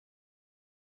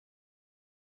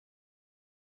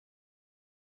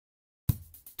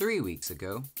3 weeks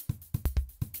ago.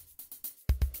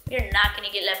 You're not gonna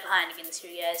get left behind again this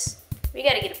year, guys. We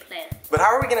gotta get a plan. But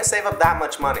how are we gonna save up that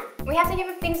much money? We have to give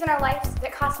up things in our lives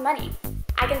that cost money.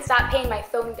 I can stop paying my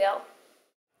phone bill.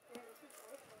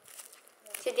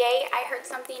 Today, I heard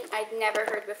something I'd never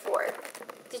heard before.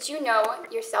 Did you know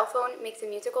your cell phone makes a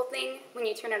musical thing when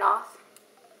you turn it off?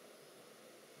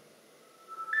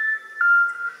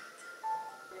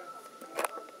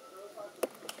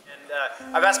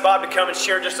 And I've asked Bob to come and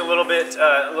share just a little bit,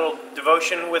 a little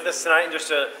devotion with us tonight, and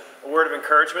just a word of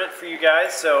encouragement for you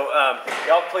guys. So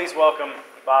y'all please welcome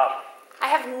Bob. I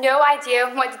have no idea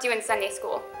what to do in Sunday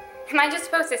school. Am I just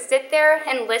supposed to sit there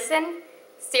and listen?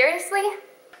 Seriously?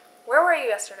 Where were you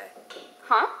yesterday?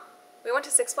 Huh? We went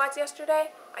to Six Flags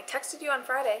yesterday. I texted you on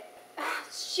Friday.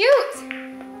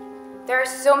 Shoot! There are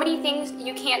so many things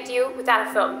you can't do without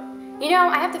a phone. You know,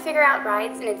 I have to figure out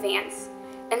rides in advance.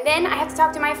 And then I have to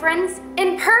talk to my friends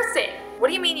in person. What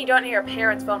do you mean you don't know your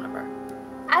parents' phone number?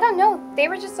 I don't know. They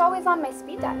were just always on my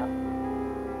speed dial.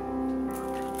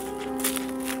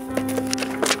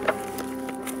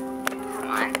 Come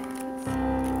on.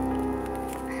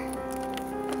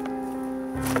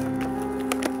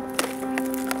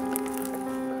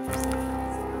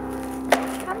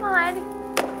 Come on.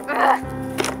 Ugh.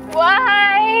 Why?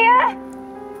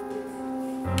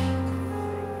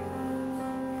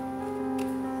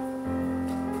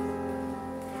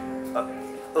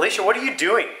 Alicia, what are you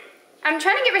doing? I'm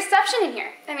trying to get reception in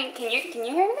here. I mean, can you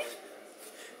hear anything?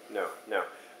 No.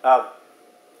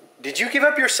 Did you give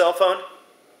up your cell phone?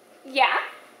 Yeah.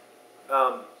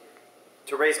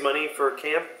 To raise money for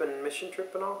camp and mission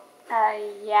trip and all?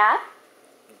 Yeah.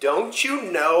 Don't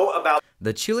you know about...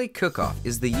 The Chili Cook-Off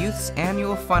is the youth's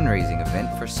annual fundraising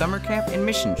event for summer camp and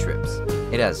mission trips.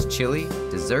 It has chili,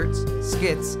 desserts,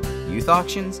 skits, youth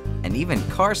auctions, and even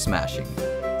car smashing.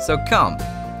 So come,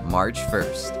 March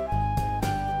 1st.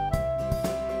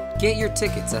 Get your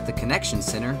tickets at the Connection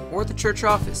Center or the church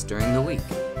office during the week.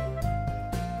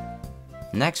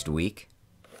 Next week,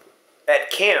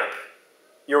 At camp,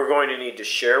 you're going to need to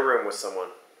share a room with someone,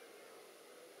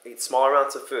 eat small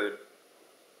amounts of food,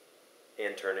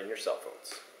 and turn in your cell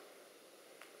phones.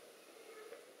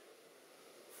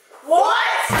 What?